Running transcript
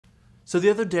So the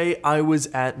other day I was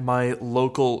at my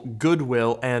local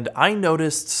Goodwill and I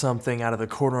noticed something out of the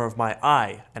corner of my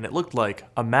eye, and it looked like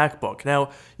a MacBook. Now,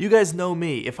 you guys know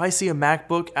me. If I see a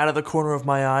MacBook out of the corner of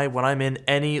my eye when I'm in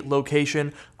any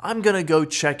location, I'm gonna go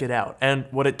check it out. And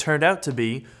what it turned out to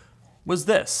be was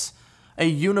this. A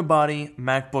unibody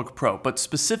MacBook Pro, but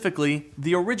specifically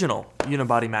the original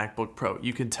unibody MacBook Pro.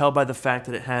 You can tell by the fact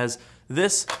that it has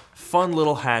this fun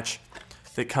little hatch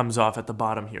that comes off at the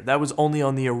bottom here. That was only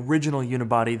on the original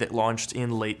unibody that launched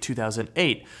in late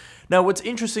 2008. Now, what's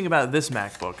interesting about this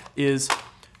MacBook is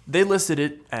they listed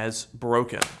it as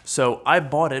broken. So I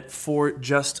bought it for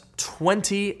just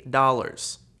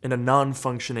 $20 in a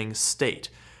non-functioning state.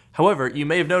 However, you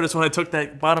may have noticed when I took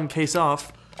that bottom case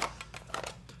off,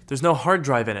 there's no hard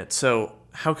drive in it, so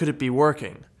how could it be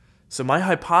working? So my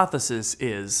hypothesis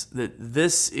is that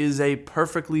this is a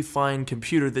perfectly fine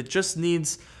computer that just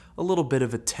needs a little bit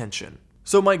of attention.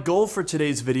 So my goal for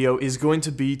today's video is going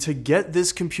to be to get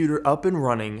this computer up and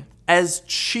running as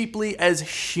cheaply as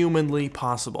humanly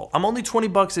possible. I'm only 20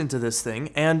 bucks into this thing,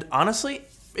 and honestly,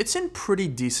 it's in pretty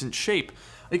decent shape.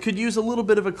 It could use a little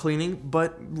bit of a cleaning,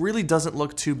 but really doesn't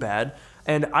look too bad,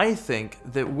 and I think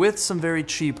that with some very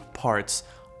cheap parts,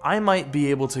 I might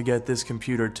be able to get this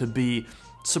computer to be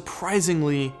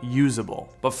surprisingly usable.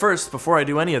 But first, before I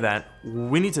do any of that,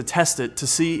 we need to test it to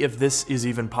see if this is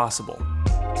even possible.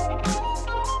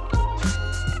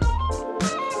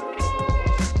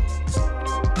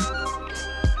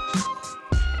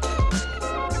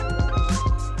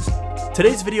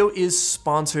 Today's video is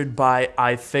sponsored by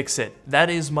iFixit.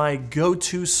 That is my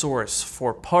go-to source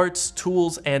for parts,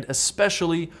 tools, and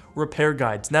especially repair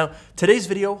guides. Now, today's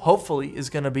video hopefully is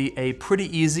going to be a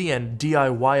pretty easy and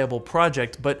DIY-able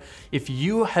project, but if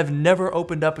you have never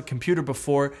opened up a computer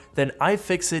before, then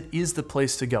iFixit is the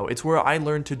place to go. It's where I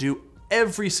learned to do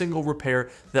every single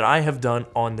repair that I have done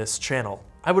on this channel.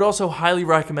 I would also highly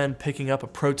recommend picking up a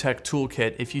ProTech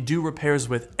toolkit if you do repairs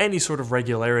with any sort of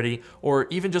regularity, or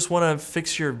even just want to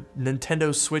fix your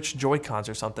Nintendo Switch Joy-Cons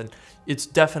or something. It's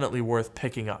definitely worth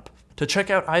picking up. To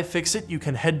check out iFixit, you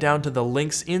can head down to the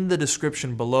links in the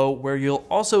description below, where you'll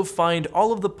also find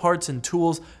all of the parts and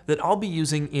tools that I'll be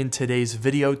using in today's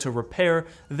video to repair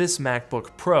this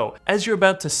MacBook Pro. As you're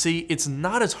about to see, it's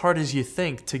not as hard as you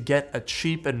think to get a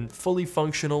cheap and fully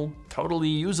functional, totally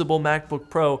usable MacBook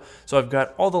Pro, so I've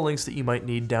got all the links that you might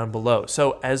need down below.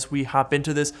 So as we hop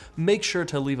into this, make sure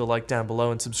to leave a like down below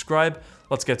and subscribe.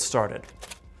 Let's get started.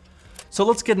 So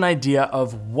let's get an idea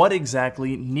of what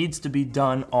exactly needs to be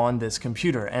done on this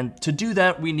computer. And to do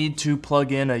that, we need to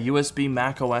plug in a USB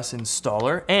macOS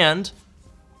installer and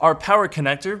our power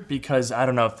connector, because I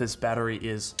don't know if this battery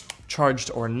is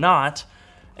charged or not.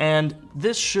 And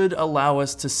this should allow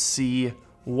us to see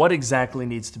what exactly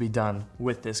needs to be done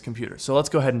with this computer. So let's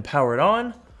go ahead and power it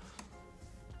on.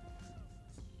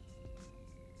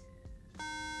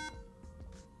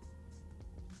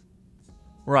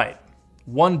 Right,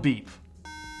 one beep.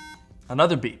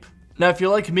 Another beep. Now, if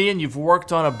you're like me and you've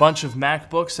worked on a bunch of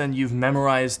MacBooks and you've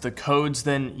memorized the codes,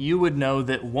 then you would know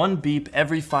that one beep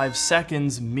every 5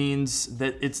 seconds means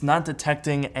that it's not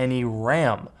detecting any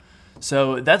RAM.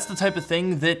 So that's the type of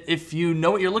thing that if you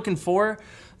know what you're looking for,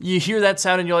 you hear that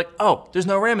sound and you're like, oh, there's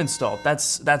no RAM installed.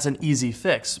 That's an easy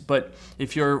fix. But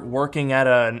if you're working at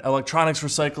an electronics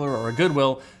recycler or a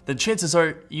Goodwill, then chances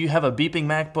are you have a beeping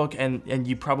MacBook and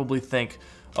you probably think,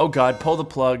 oh God, pull the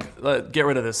plug, get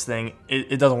rid of this thing.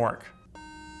 It doesn't work.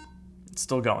 It's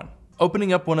still going.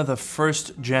 Opening up one of the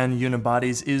first gen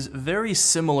unibodies is very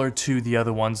similar to the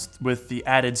other ones, with the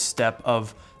added step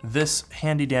of this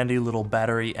handy dandy little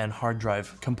battery and hard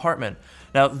drive compartment.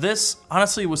 Now this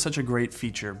honestly was such a great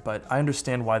feature, but I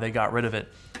understand why they got rid of it.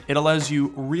 It allows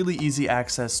you really easy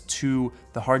access to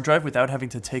the hard drive without having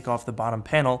to take off the bottom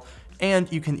panel,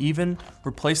 and you can even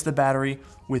replace the battery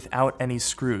without any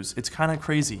screws. It's kind of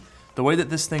crazy. The way that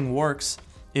this thing works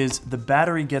is the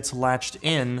battery gets latched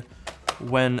in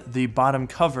when the bottom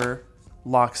cover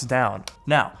locks down.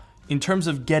 Now, in terms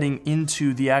of getting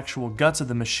into the actual guts of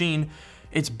the machine,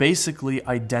 it's basically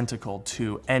identical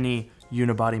to any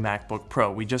unibody MacBook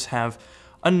Pro. We just have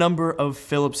a number of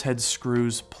Phillips head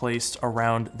screws placed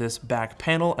around this back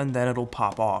panel, and then it'll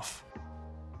pop off.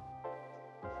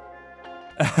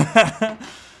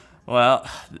 Well,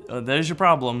 there's your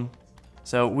problem.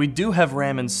 So we do have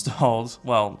RAM installed.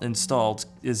 Well, installed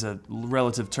is a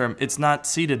relative term. It's not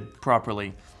seated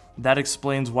properly. That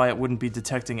explains why it wouldn't be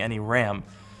detecting any RAM.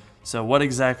 So what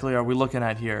exactly are we looking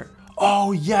at here?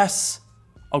 Oh, yes!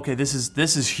 Okay, this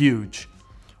is huge.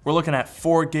 We're looking at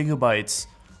 4 gigabytes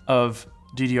of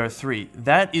DDR3.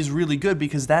 That is really good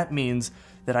because that means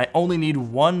that I only need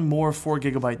one more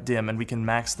 4GB DIMM and we can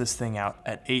max this thing out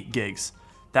at 8 gigs.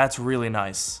 That's really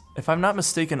nice. If I'm not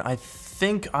mistaken, I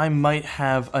think I might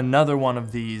have another one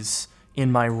of these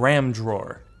in my RAM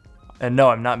drawer. And no,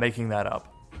 I'm not making that up.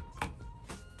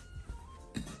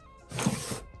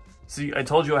 See, I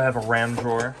told you I have a RAM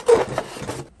drawer.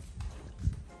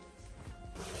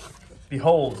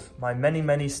 Behold, my many,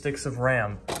 many sticks of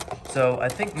RAM. So I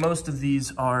think most of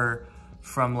these are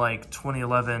from like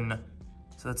 2011.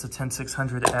 So that's a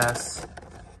 10600S.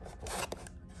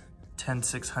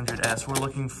 10600S. We're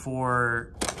looking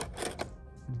for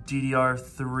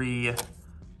DDR3.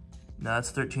 No,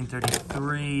 that's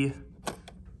 1333.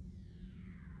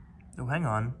 Oh, hang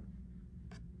on.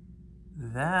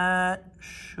 That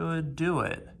should do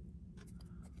it.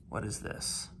 What is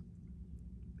this?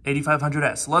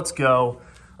 8500S. Let's go.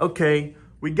 Okay,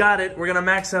 we got it. We're gonna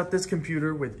max out this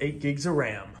computer with 8 gigs of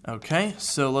RAM. Okay,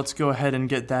 so let's go ahead and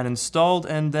get that installed,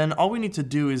 and then all we need to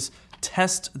do is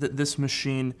test that this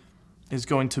machine is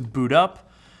going to boot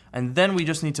up, and then we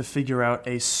just need to figure out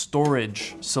a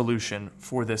storage solution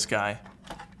for this guy.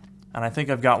 And I think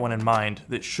I've got one in mind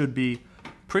that should be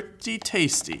pretty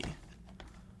tasty.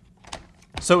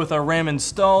 So with our RAM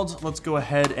installed, let's go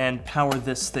ahead and power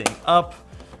this thing up.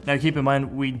 Now keep in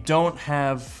mind, we don't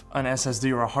have an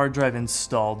SSD or a hard drive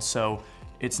installed, so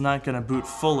it's not gonna boot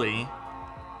fully.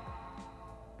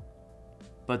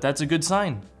 But that's a good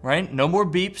sign, right? No more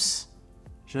beeps,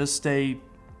 just a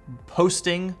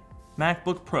posting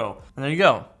MacBook Pro. And there you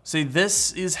go. See,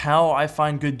 this is how I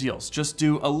find good deals. Just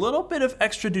do a little bit of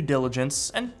extra due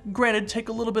diligence, and granted, take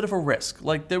a little bit of a risk.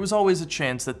 Like, there was always a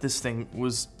chance that this thing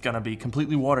was gonna be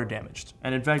completely water damaged.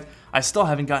 And in fact, I still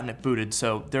haven't gotten it booted,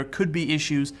 so there could be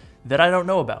issues that I don't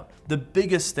know about. The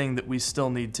biggest thing that we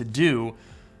still need to do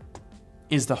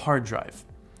is the hard drive.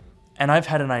 And I've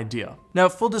had an idea. Now,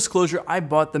 full disclosure, I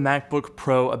bought the MacBook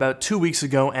Pro about 2 weeks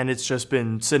ago, and it's just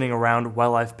been sitting around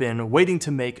while I've been waiting to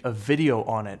make a video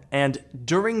on it. And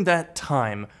during that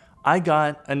time, I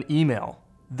got an email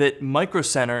that Micro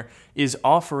Center is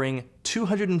offering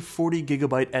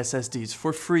 240GB SSDs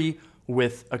for free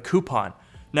with a coupon.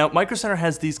 Now, Micro Center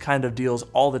has these kind of deals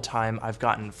all the time. I've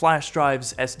gotten flash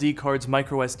drives, SD cards,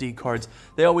 micro SD cards.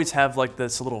 They always have like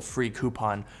this little free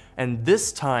coupon. And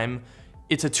this time,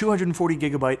 it's a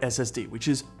 240GB SSD, which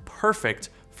is perfect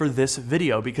for this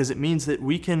video because it means that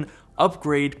we can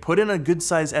upgrade, put in a good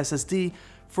size SSD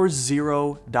for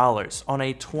 $0 on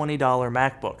a $20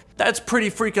 MacBook. That's pretty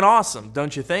freaking awesome,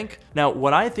 don't you think? Now,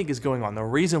 what I think is going on, the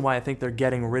reason why I think they're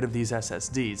getting rid of these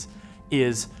SSDs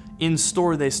is in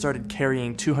store they started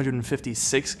carrying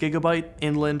 256GB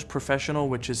Inland Professional,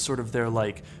 which is sort of their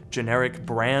like generic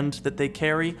brand that they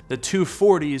carry. The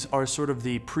 240s are sort of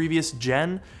the previous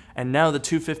gen, and now the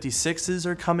 256s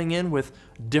are coming in with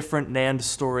different NAND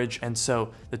storage, and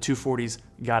so the 240s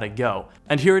gotta go.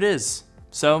 And here it is.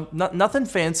 So nothing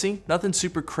fancy, nothing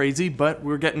super crazy, but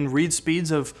we're getting read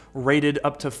speeds of rated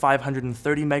up to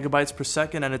 530 megabytes per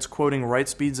second, and it's quoting write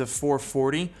speeds of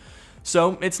 440.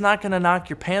 So it's not gonna knock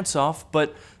your pants off,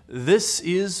 but this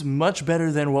is much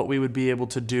better than what we would be able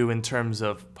to do in terms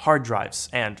of hard drives,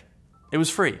 and it was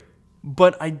free.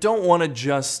 But I don't want to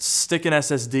just stick an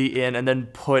SSD in and then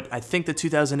put, I think the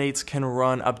 2008s can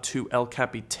run up to El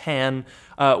Capitan.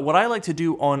 What I like to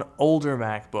do on older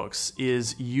MacBooks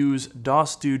is use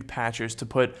DOS Dude patchers to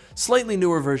put slightly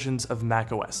newer versions of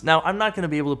macOS. Now, I'm not going to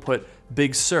be able to put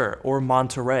Big Sur or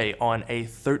Monterey on a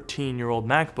 13-year-old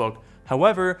MacBook.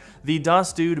 However, the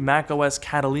DOS Dude macOS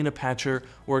Catalina patcher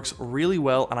works really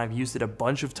well, and I've used it a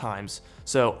bunch of times.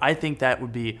 So I think that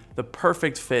would be the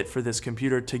perfect fit for this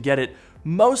computer to get it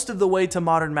most of the way to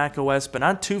modern macOS, but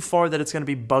not too far that it's going to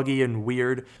be buggy and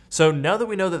weird. So now that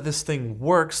we know that this thing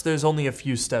works, there's only a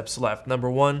few steps left. Number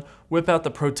one, whip out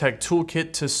the Protect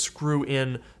toolkit to screw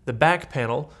in the back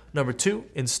panel. Number two,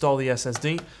 install the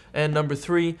SSD. And number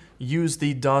three, use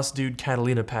the DOS Dude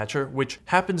Catalina patcher, which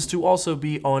happens to also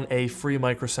be on a free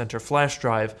Micro Center flash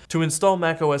drive, to install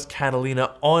macOS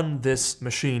Catalina on this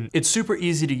machine. It's super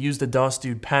easy to use the DOS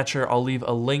Dude patcher. I'll leave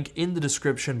a link in the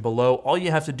description below. All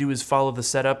you have to do is follow the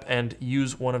setup and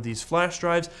use one of these flash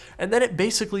drives, and then it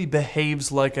basically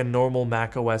behaves like a normal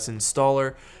macOS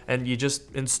installer, and you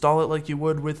just install it like you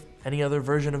would with any other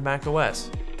version of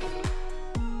macOS.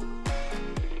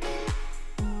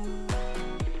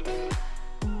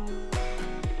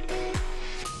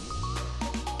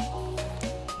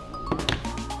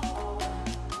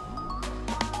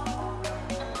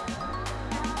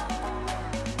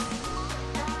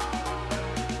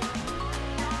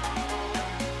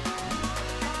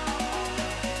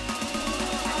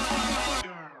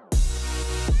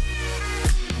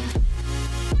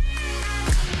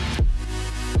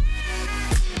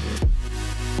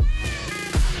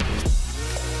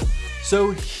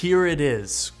 So here it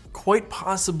is, quite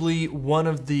possibly one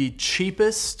of the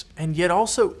cheapest and yet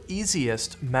also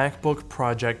easiest MacBook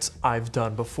projects I've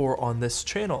done before on this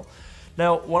channel.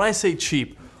 Now, when I say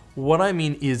cheap, what I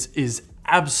mean is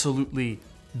absolutely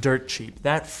dirt cheap.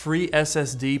 That free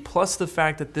SSD plus the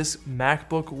fact that this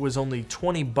MacBook was only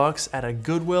 20 bucks at a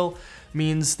Goodwill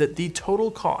means that the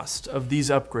total cost of these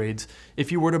upgrades, if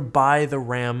you were to buy the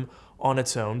RAM on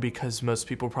its own, because most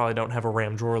people probably don't have a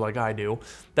RAM drawer like I do,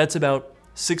 that's about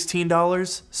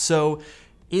 $16. So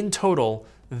in total,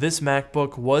 this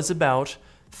MacBook was about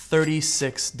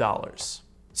 $36.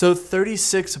 So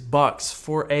 36 bucks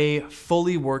for a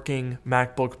fully working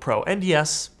MacBook Pro. And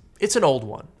yes, it's an old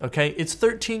one, okay? It's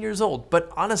 13 years old,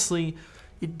 but honestly,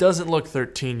 it doesn't look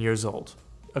 13 years old.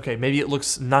 Okay, maybe it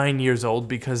looks 9 years old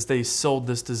because they sold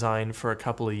this design for a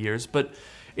couple of years, but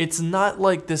it's not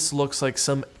like this looks like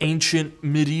some ancient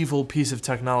medieval piece of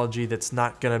technology that's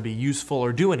not gonna be useful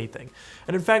or do anything.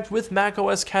 And in fact, with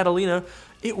macOS Catalina,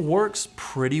 it works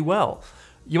pretty well.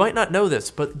 You might not know this,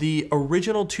 but the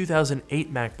original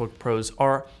 2008 MacBook Pros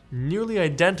are nearly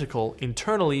identical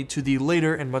internally to the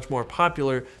later and much more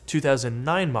popular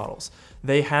 2009 models.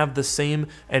 They have the same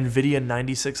NVIDIA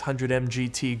 9600M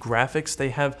GT graphics. They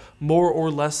have more or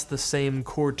less the same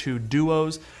Core 2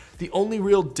 Duos. The only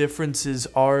real differences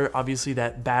are obviously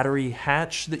that battery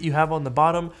hatch that you have on the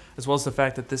bottom, as well as the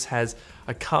fact that this has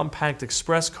a compact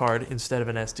express card instead of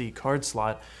an SD card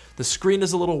slot. The screen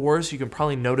is a little worse. You can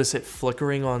probably notice it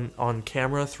flickering on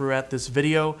camera throughout this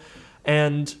video.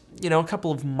 And, you know, a couple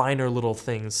of minor little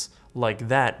things like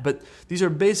that. But these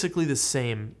are basically the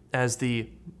same as the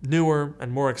newer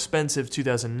and more expensive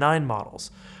 2009 models.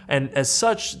 And as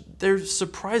such, they're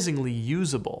surprisingly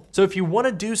usable. So if you want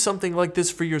to do something like this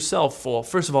for yourself, well,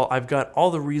 first of all, I've got all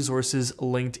the resources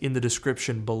linked in the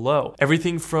description below.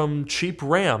 Everything from cheap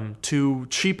RAM to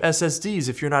cheap SSDs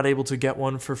if you're not able to get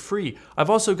one for free. I've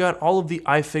also got all of the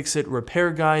iFixit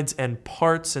repair guides and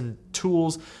parts and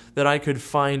tools that I could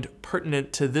find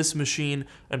pertinent to this machine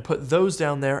and put those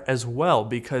down there as well,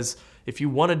 because if you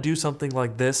want to do something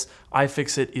like this,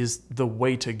 iFixit is the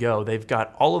way to go. They've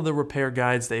got all of the repair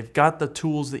guides, they've got the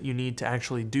tools that you need to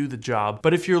actually do the job.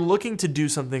 But if you're looking to do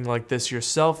something like this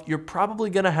yourself, you're probably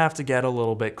going to have to get a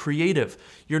little bit creative.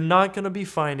 You're not going to be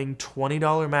finding $20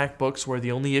 MacBooks where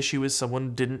the only issue is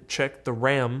someone didn't check the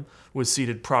RAM was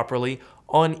seated properly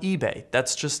on eBay.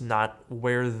 That's just not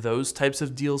where those types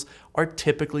of deals are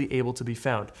typically able to be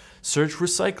found. Search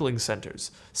recycling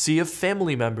centers. See if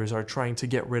family members are trying to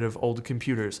get rid of old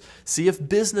computers. See if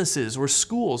businesses or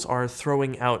schools are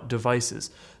throwing out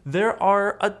devices. There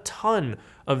are a ton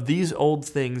of these old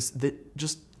things that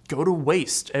just go to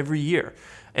waste every year.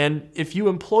 And if you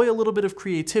employ a little bit of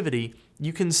creativity,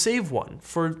 you can save one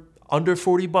for under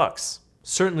 40 bucks.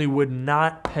 Certainly would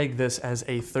not peg this as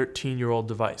a 13-year-old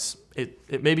device.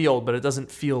 It may be old, but it doesn't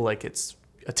feel like it's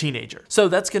a teenager. So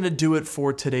that's gonna do it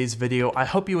for today's video. I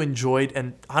hope you enjoyed,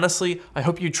 and honestly, I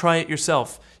hope you try it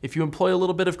yourself. If you employ a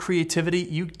little bit of creativity,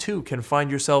 you too can find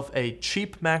yourself a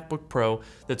cheap MacBook Pro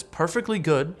that's perfectly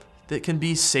good, that can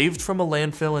be saved from a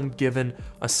landfill and given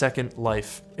a second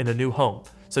life in a new home.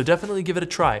 So definitely give it a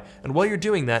try. And while you're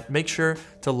doing that, make sure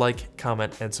to like,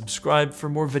 comment, and subscribe for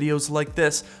more videos like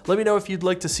this. Let me know if you'd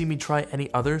like to see me try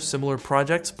any other similar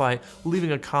projects by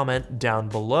leaving a comment down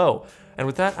below. And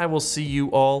with that, I will see you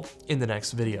all in the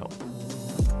next video.